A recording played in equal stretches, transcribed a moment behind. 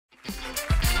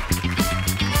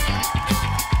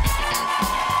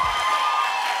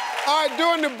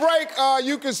during the break,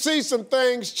 you can see some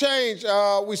things change.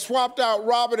 We swapped out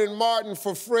Robert and Martin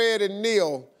for Fred and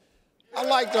Neil. I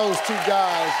like those two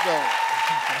guys, though.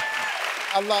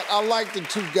 I like the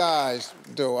two guys,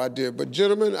 though, I did. But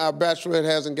gentlemen, our bachelorette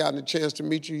hasn't gotten a chance to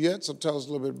meet you yet, so tell us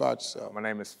a little bit about yourself. My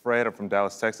name is Fred. I'm from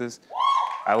Dallas, Texas.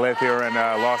 I live here in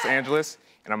Los Angeles,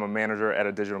 and I'm a manager at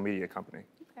a digital media company.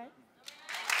 Okay.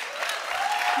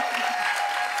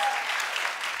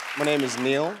 My name is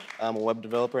Neil. I'm a web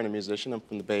developer and a musician. I'm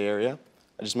from the Bay Area.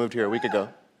 I just moved here a week ago.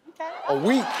 Okay. A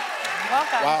week?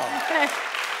 Welcome. Wow.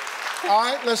 All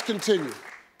right, let's continue.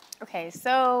 Okay,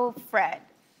 so Fred,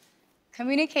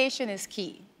 communication is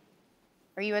key.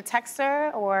 Are you a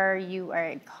texter or you are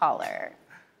a caller?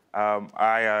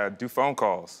 I do phone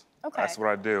calls. Okay. That's what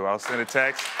I do. I'll send a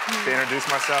text to introduce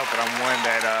myself, but I'm one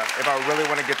that if I really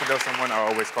want to get to know someone, I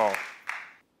always call.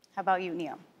 How about you,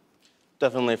 Neil?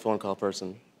 Definitely a phone call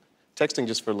person. Texting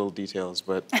just for little details,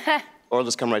 but or I'll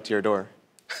just come right to your door.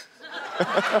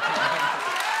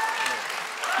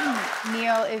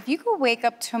 Neil, if you could wake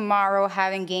up tomorrow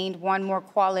having gained one more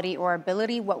quality or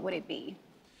ability, what would it be?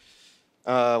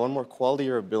 One more quality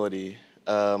or ability.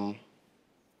 I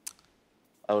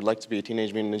would like to be a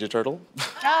Teenage Mutant Ninja Turtle.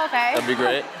 Oh, okay. That'd be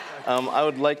great. I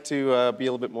would like to be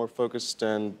a little bit more focused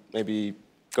and maybe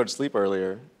go to sleep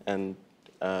earlier and,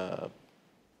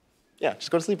 yeah,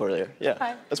 just go to sleep earlier. Yeah,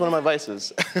 Okay. That's one of my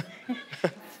vices.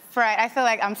 Fred, I feel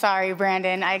like, I'm sorry,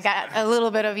 Brandon, I got a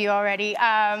little bit of you already.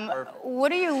 What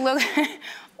do you look,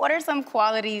 what are some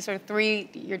qualities or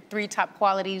your three top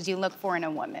qualities you look for in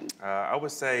a woman? I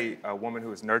would say a woman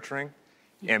who is nurturing,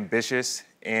 ambitious,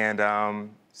 and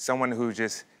someone who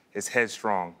just is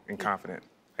headstrong and confident.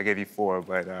 I gave you 4,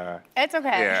 but... It's okay.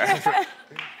 Yeah,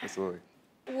 absolutely.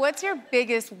 What's your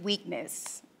biggest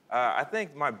weakness? I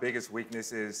think my biggest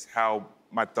weakness is how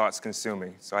my thoughts consume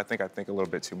me. So I think a little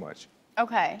bit too much.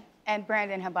 Okay. And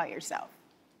Brandon, how about yourself?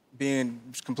 Being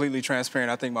completely transparent,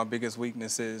 I think my biggest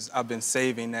weakness is I've been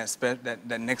saving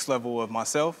that next level of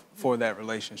myself for that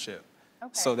relationship.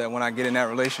 Okay. So that when I get in that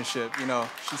relationship, you know,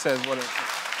 she says what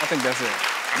I think that's it.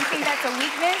 You think that's a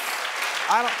weakness?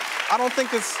 I don't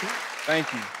think it's,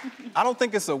 thank you. I don't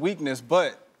think it's a weakness,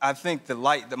 but I think the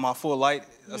light, my full light,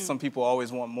 some people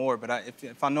always want more, but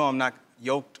if I know I'm not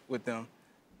yoked with them,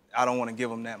 I don't want to give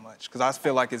them that much, because I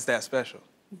feel like it's that special.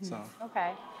 So.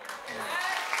 Okay.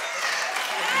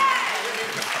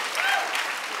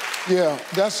 Yeah,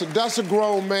 that's a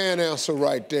grown man answer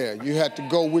right there. You had to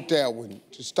go with that one.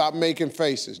 Just stop making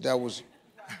faces. That was,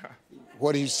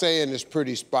 what he's saying is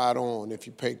pretty spot on if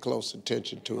you pay close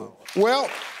attention to it. Well,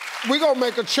 we're gonna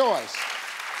make a choice.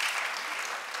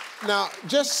 Now,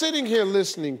 just sitting here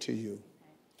listening to you,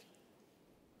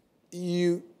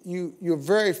 you're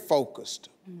very focused,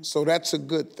 so that's a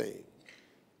good thing.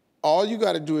 All you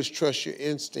got to do is trust your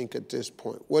instinct at this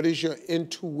point. What is your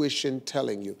intuition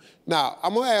telling you? Now,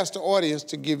 I'm going to ask the audience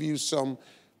to give you some,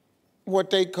 what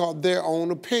they call their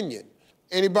own opinion.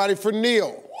 Anybody for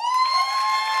Neil?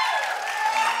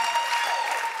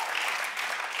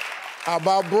 How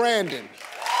about Brandon?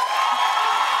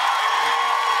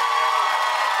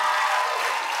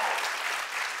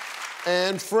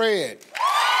 And Fred?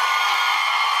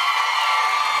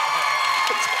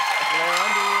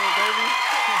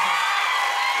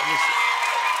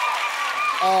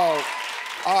 Oh,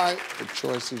 all right, the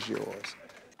choice is yours.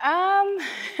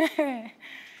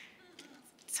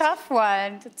 Tough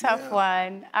one, tough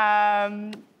one.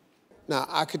 Now,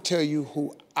 I could tell you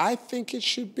who I think it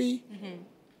should be,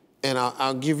 and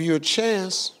I'll give you a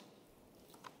chance.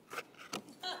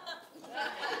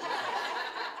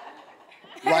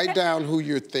 Write down who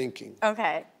you're thinking.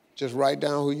 Okay. Just write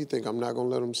down who you think. I'm not gonna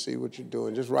let them see what you're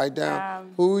doing. Just write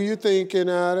down who you thinking.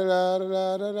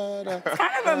 It's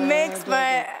kind of a mix,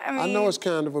 but I mean... I know it's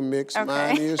kind of a mix. Okay.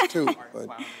 Mine is too, but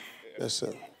that's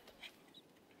it.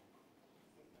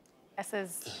 That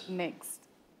says mixed.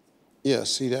 Yeah,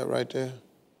 see that right there?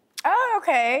 Oh,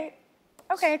 okay.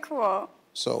 Okay, cool.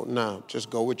 So now,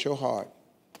 just go with your heart.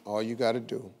 All you gotta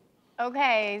do.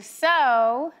 Okay,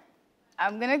 so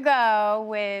I'm gonna go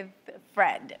with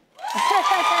Fred.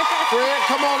 Fred,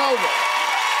 come on over.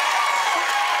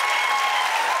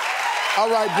 All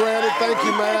right, Brandon, thank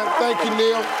you, man. Thank you,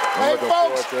 Neil. Hey,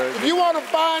 folks, if you want to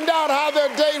find out how their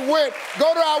date went,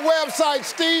 go to our website,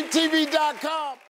 stevetv.com.